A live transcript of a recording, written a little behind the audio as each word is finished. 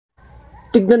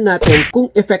Tignan natin kung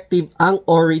effective ang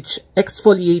Orange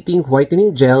Exfoliating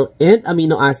Whitening Gel and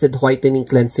Amino Acid Whitening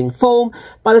Cleansing Foam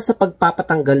para sa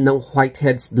pagpapatanggal ng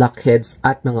whiteheads, blackheads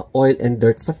at mga oil and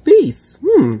dirt sa face.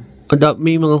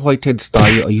 May mga whiteheads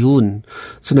tayo, ayun.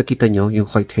 So nakita nyo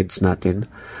yung whiteheads natin.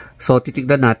 So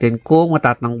titignan natin kung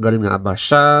matatanggal nga ba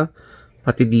siya,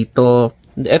 pati dito,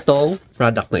 itong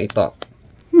product na ito.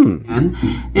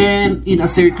 And in a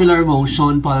circular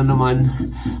motion para naman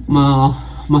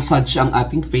massage ang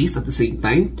ating face at the same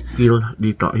time. Peel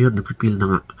dito. Ayun, nagpipil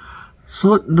na nga.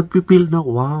 So, nagpipil na.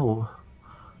 Wow.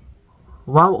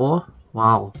 Wow, oh.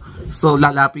 Wow. So,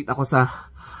 lalapit ako sa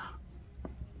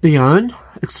ayan.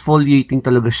 Exfoliating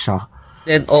talaga siya.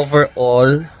 Then,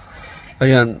 overall,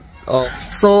 ayan. Oh.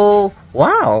 So,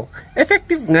 wow.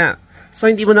 Effective nga.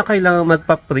 So, hindi mo na kailangan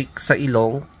magpa-prick sa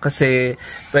ilong kasi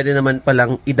pwede naman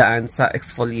palang idaan sa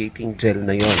exfoliating gel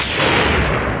na yon.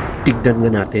 Tignan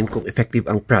nga natin kung effective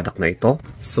ang product na ito.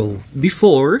 So,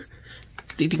 before,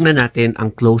 titignan natin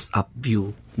ang close-up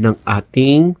view ng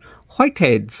ating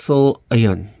whiteheads. So,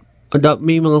 ayan.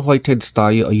 May mga whiteheads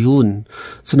tayo. Ayun.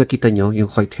 So, nakita nyo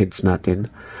yung whiteheads natin.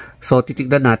 So,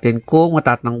 titignan natin kung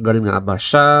matatanggal nga ba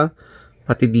siya.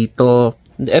 Pati dito,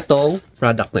 itong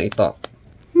product na ito.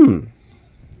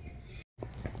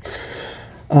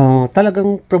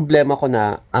 Talagang problema ko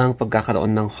na ang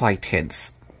pagkakaroon ng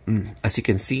whiteheads. As you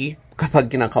can see,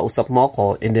 kapag kinakausap mo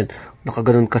ako and then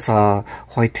nakaganon ka sa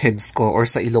whiteheads ko or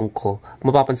sa ilong ko,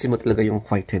 mapapansin mo talaga yung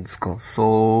whiteheads ko.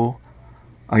 So,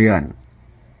 ayan.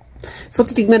 So,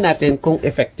 titignan natin kung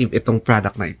effective itong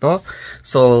product na ito.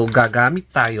 So,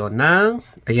 gagamit tayo ng,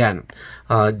 ayan,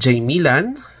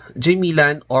 GMEELAN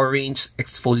Orange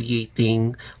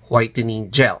Exfoliating Whitening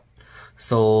Gel.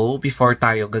 So, before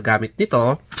tayo gagamit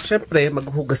nito, syempre,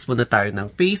 maghuhugas muna tayo ng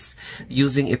face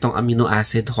using itong Amino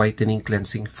Acid Whitening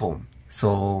Cleansing Foam.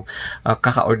 So,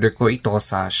 kaka-order ko ito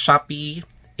sa Shopee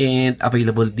and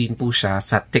available din po siya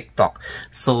sa TikTok.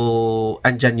 So,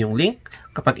 andyan yung link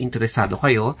kapag interesado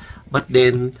kayo. But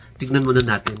then, tignan muna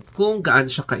natin kung gaano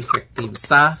siya ka-effective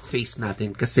sa face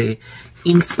natin kasi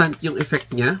instant yung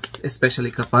effect niya, especially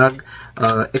kapag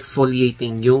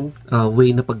exfoliating yung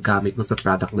way na paggamit mo sa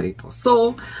product na ito.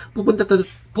 So,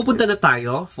 pupunta na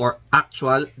tayo for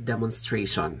actual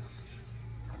demonstration.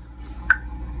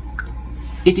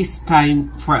 It is time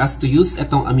for us to use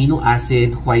itong Amino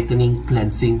Acid Whitening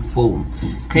Cleansing Foam.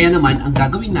 Kaya naman, ang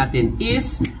gagawin natin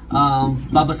is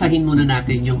babasahin muna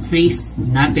natin yung face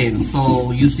natin. So,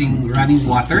 using running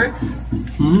water.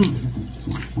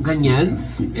 Ganyan.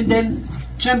 And then,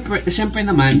 syempre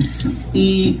naman,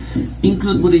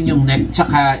 i-include mo din yung neck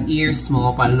tsaka ears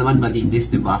mo para naman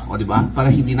malinis, diba? O diba? Para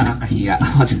hindi nakakahiya.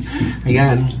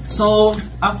 Ayan. So,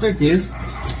 after this,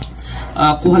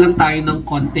 kuha lang tayo ng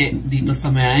konti dito sa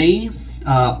may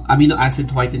Amino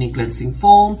Acid Whitening Cleansing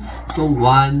Foam. So,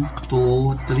 1,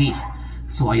 2, 3.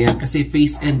 So, ayan. Kasi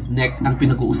face and neck ang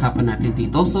pinag-uusapan natin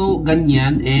dito. So,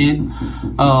 ganyan. And,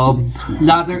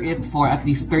 lather it for at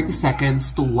least 30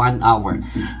 seconds to 1 hour.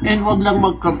 And, wag lang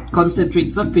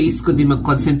mag-concentrate sa face, kundi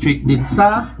mag-concentrate din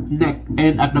sa neck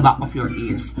and at the back of your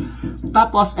ears.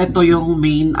 Tapos, ito yung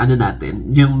main,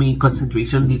 yung main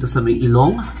concentration dito sa may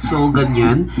ilong. So,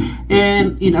 ganyan.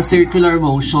 And, in a circular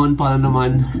motion para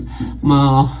naman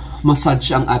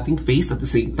massage ang ating face at the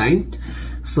same time.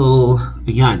 So,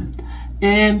 ayan.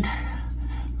 And,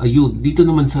 ayun, dito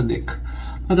naman sa neck.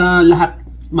 Para lahat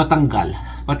matanggal.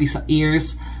 Pati sa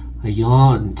ears.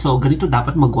 Ayun. So, ganito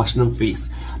dapat mag-wash ng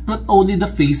face. Not only the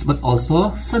face, but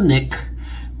also sa neck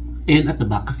and at the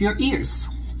back of your ears.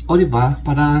 O, diba?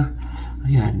 Para,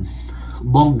 ayan,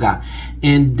 bongga.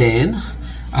 And then,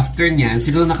 after nyan,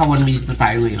 siguro naka 1 minute na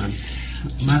tayo ngayon.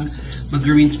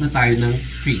 Mag-rinse na tayo ng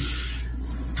face.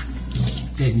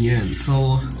 Ganyan.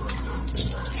 So,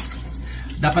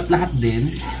 dapat lahat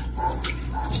din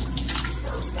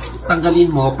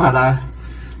tanggalin mo para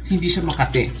hindi siya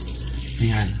makate.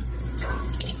 Ayan.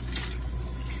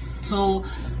 So,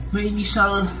 my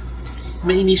initial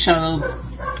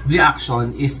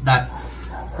reaction is that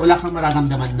wala kang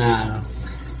mararamdaman na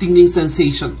tingling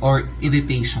sensation or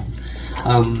irritation.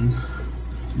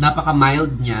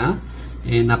 Napaka-mild niya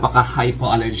and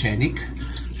napaka-hypoallergenic.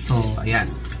 So,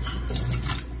 ayan.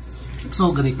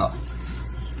 So, ganito.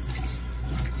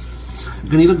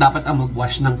 Ganito dapat ang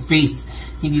mag-wash ng face.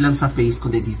 Hindi lang sa face,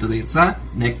 kundi dito rin sa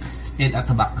neck and at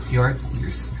the back of your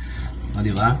ears. O,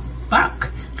 diba?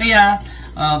 Back! Kaya,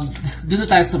 dito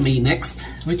tayo sa may next,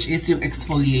 which is yung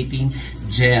exfoliating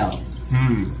gel.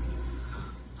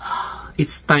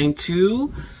 It's time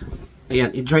to,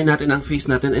 ayan, i-dry natin ang face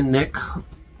natin and neck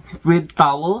with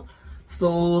towel.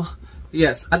 So,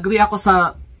 yes, agree ako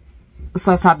sa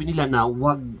sasabi nila na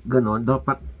wag ganon,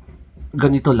 dapat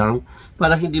ganito lang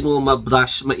para hindi mo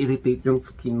ma-brush, ma-irritate yung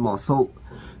skin mo. So,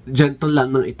 gentle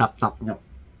lang ng itap-tap nyo.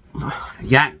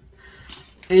 Yan.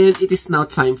 And it is now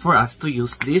time for us to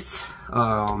use this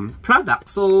product.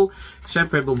 So,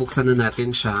 syempre, bubuksan na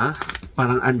natin siya.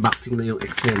 Parang unboxing na yung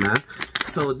eksena.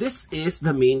 So, this is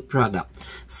the main product.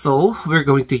 So, we're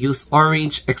going to use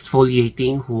Orange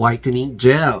Exfoliating Whitening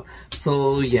Gel.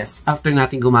 So, yes, after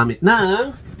natin gumamit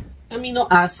ng amino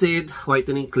acid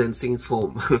whitening cleansing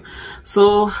foam.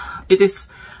 So, it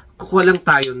is, kuha lang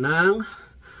tayo ng,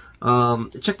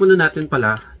 check muna natin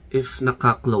pala if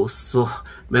naka-close. So,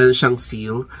 meron siyang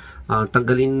seal.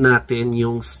 Tanggalin natin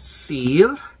yung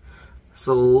seal.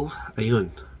 So,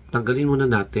 ayun. Tanggalin muna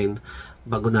natin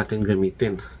bago natin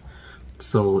gamitin.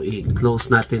 So,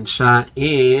 i-close natin siya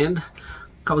and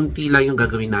kaunti lang yung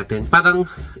gagawin natin. Parang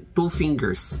 2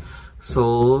 fingers.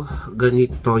 So,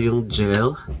 ganito yung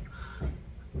gel.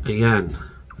 Ayan.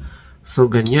 So,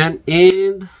 ganyan.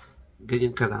 And,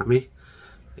 ganyan karami.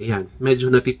 Ayan. Medyo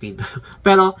natipid.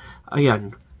 Pero,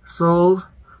 ayan. So,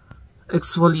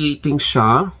 exfoliating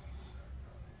siya.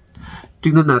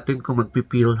 Tingnan natin kung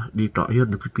magpipil dito.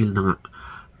 Ayan, nagpipil na nga.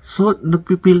 So,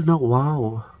 nagpipil na.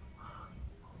 Wow.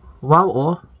 Wow,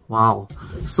 oh. Wow.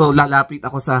 So, lalapit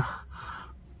ako sa...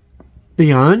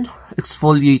 Ayan.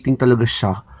 Exfoliating talaga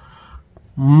siya.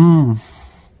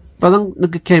 Parang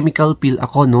nag-chemical peel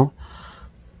ako, no?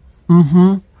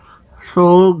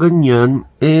 So, ganyan.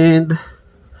 And,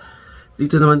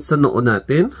 dito naman sa noo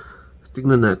natin.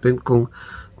 Tingnan natin kung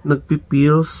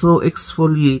nagpipil. So,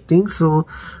 exfoliating. So,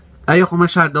 ayoko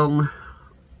masyadong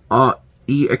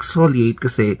i-exfoliate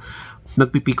kasi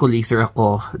nagpipico laser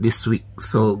ako this week.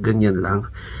 So, ganyan lang.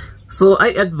 So,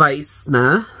 I advise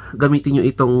na gamitin nyo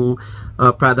itong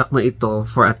product na ito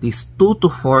for at least 2 to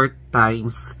 4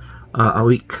 times a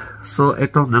week. So,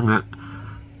 ito na nga.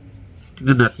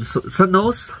 Tignan natin. So, sa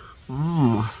nose,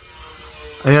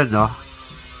 ayan, no?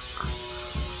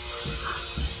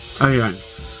 Ayan.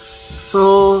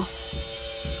 So,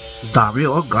 dami,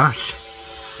 oh gosh.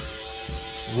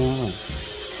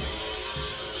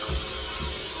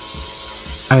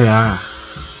 Ayan.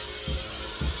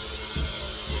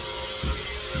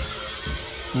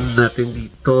 Natin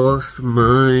dito sa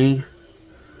may...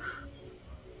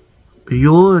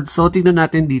 Yun. So, tingnan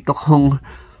natin dito kung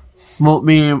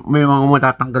may mga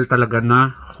matatanggal talaga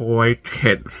na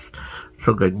whiteheads.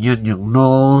 So, ganyan yung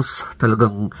nose.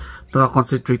 Talagang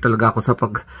concentrate talaga ako sa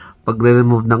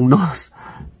pag-remove ng nose.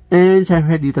 And,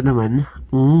 syempre, dito naman.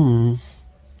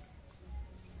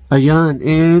 Ayan.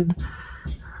 And,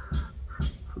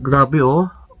 grabe,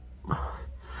 oh.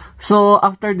 So,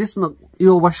 after this,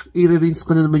 i-rinse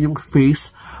ko na naman yung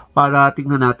face para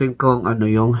tingnan natin kung ano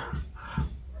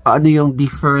yung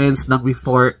difference ng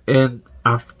before and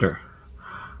after.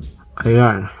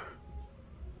 Ayan.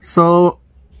 So,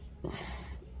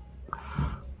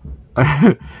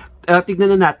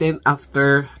 tignan na natin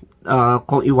after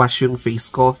kung i-wash yung face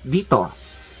ko dito.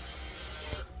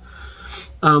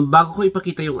 Bago ko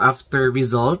ipakita yung after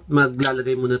result,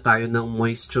 maglalagay muna tayo ng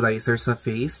moisturizer sa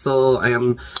face. So, I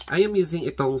am using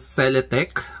itong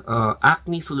Celetec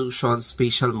Acne Solutions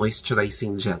Facial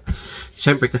Moisturizing Gel.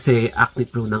 Siyempre kasi acne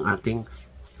prone ng ating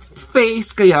face,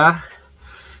 kaya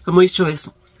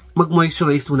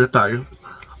mag-moisturize muna tayo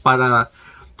para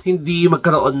hindi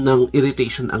magkaroon ng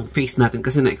irritation ang face natin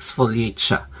kasi na-exfoliate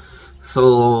siya.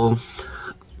 So,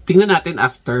 tingnan natin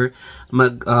after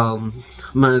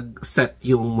mag-set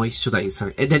yung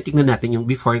moisturizer. And then, tingnan natin yung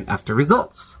before and after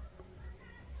results.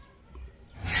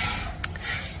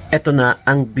 Ito na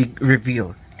ang big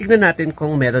reveal. Tingnan natin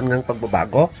kung meron ngang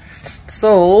pagbabago.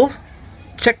 So,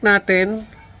 check natin.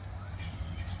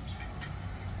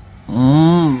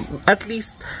 At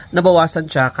least,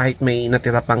 nabawasan siya kahit may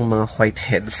natira pang mga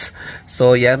whiteheads.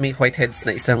 So, yeah, may whiteheads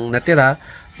na isang natira.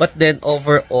 But then,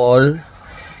 overall,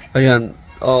 ayan,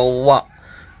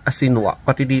 as in,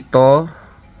 pati dito,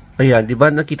 ayan, di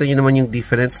ba, nakita nyo naman yung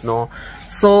difference, no?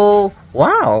 So,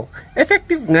 wow,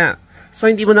 effective nga. So,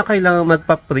 hindi mo na kailangan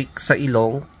magpa-prick sa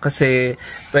ilong kasi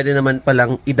pwede naman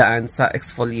palang idaan sa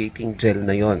exfoliating gel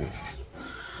na yon.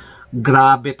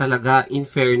 Grabe talaga, in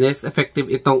fairness,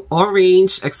 effective itong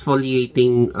Orange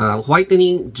Exfoliating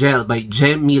Whitening Gel by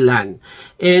GMEELAN.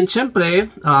 And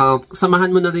syempre,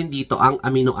 samahan mo na rin dito ang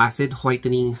Amino Acid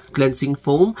Whitening Cleansing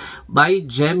Foam by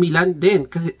GMEELAN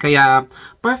din. Kaya,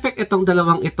 perfect itong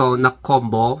dalawang ito na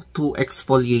combo to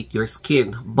exfoliate your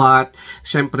skin. But,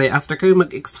 syempre, after kayo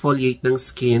mag-exfoliate ng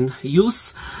skin,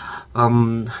 use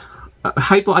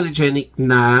hypoallergenic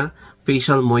na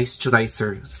facial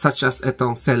moisturizer such as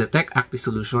itong Celatec Acne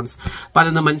Solutions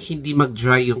para naman hindi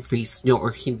mag-dry yung face nyo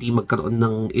or hindi magkaroon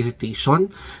ng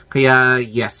irritation. Kaya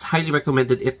yes, highly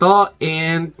recommended ito.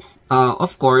 And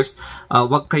of course,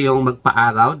 wag kayong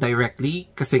magpa-araw directly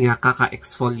kasi nga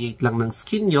kaka-exfoliate lang ng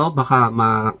skin nyo, baka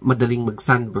madaling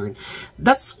mag-sunburn.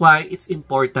 That's why it's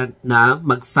important na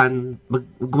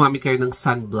gumamit kayo ng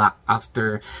sunblock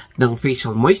after ng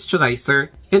facial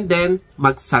moisturizer, and then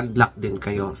mag-sunblock din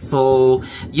kayo. So,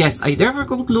 yes, I therefore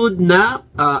conclude na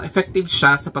effective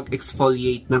siya sa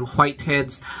pag-exfoliate ng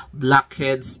whiteheads,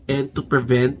 blackheads, and to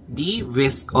prevent the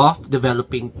risk of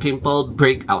developing pimple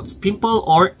breakouts, pimple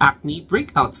or acne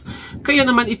breakouts. Kaya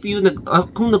naman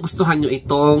kung nagustuhan nyo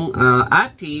itong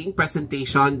ating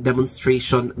presentation,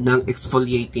 demonstration ng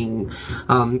exfoliating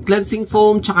cleansing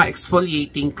foam tsaka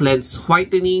exfoliating cleanse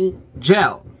whitening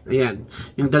gel. Ayan.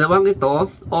 Yung dalawang ito,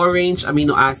 orange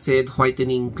amino acid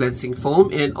whitening cleansing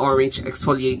foam and orange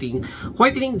exfoliating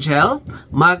whitening gel.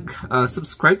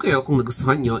 Mag-subscribe kayo kung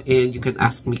nagustuhan nyo, and you can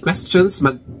ask me questions.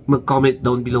 Mag-comment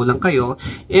down below lang kayo,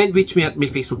 and reach me at my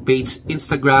Facebook page,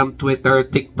 Instagram, Twitter,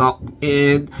 TikTok,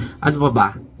 and ano pa ba?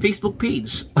 Facebook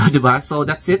page. Diba? So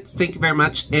that's it. Thank you very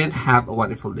much and have a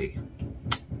wonderful day.